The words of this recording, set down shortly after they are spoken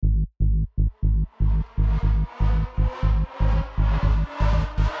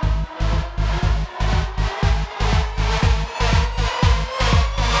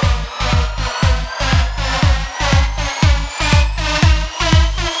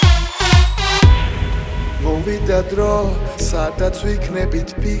მოვიდა დრო სადაც ვიქნებით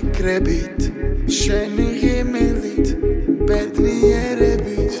ფიქრებით შენი ღიმილით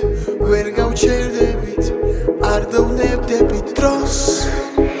ბედნიერებით ვერ გავჩერდებით არ დავნებდებით დროს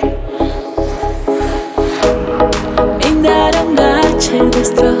მინდა რომ გაჩერდეს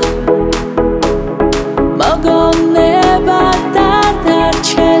დრო მოგონება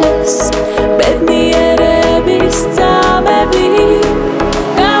დარჩეს ბედნიერების წამები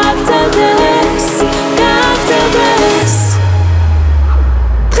გაგრძელდეს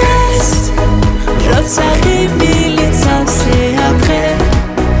დღეს როცა ღიმილით სავსეა დღე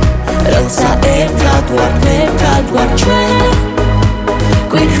როცა ერთად ვართ ჩვენ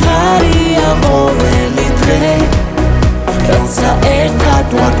გვიხარია ყოველი დღე როცა ერთად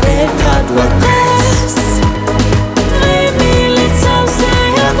ვართ დღეს ღიმილით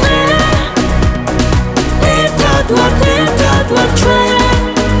სავსეა დღე ერთად ვართ ჩვენ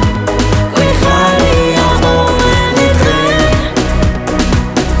გვიხარია ყოველი დღე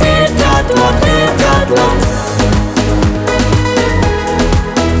ერთად ვართ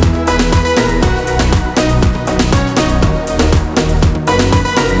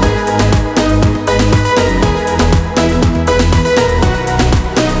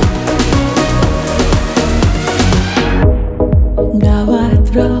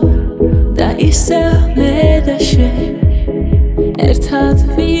გავადრო და ისევ მე და შენ ერთად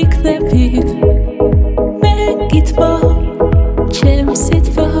ვიქნებით მე გითბო ჩემს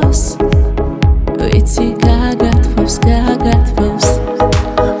სიტყვას ვიცი გაგათბობს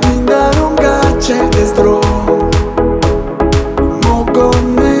მინდა რომ გაჩერდეს დრო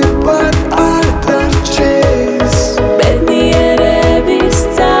მოგონებად არ დარჩეს ბედნიერების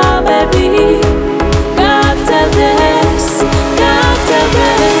წამები გაგრძელდეს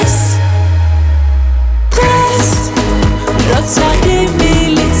დღეს როცა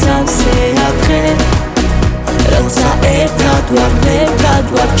ღიმილით სავსეა დღე როცა ერთად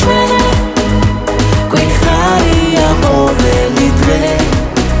ვართ ჩვენ გვიხარია ყოველი დღე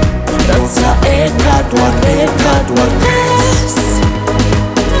როცა ერთად ვართ დღეს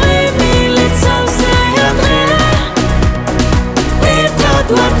ღიმილით სავსეა დღე ერთად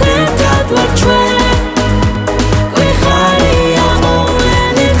ვართ ჩვენ გვიხარია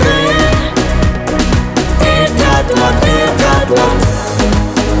ყოველი დღე ერთად ვართ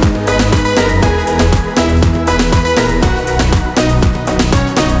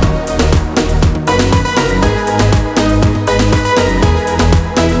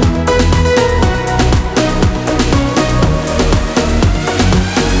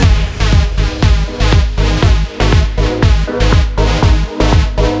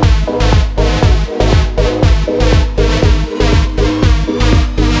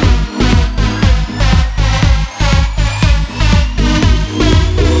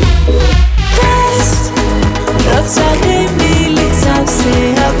როცა ღიმილით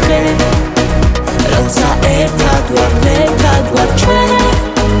სავსეა დღე როცა ერთად ვართ ჩვენ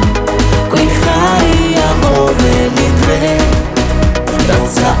გვიხარია ყოველი დღე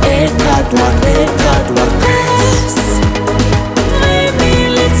როცა ერთად ვართ დღეს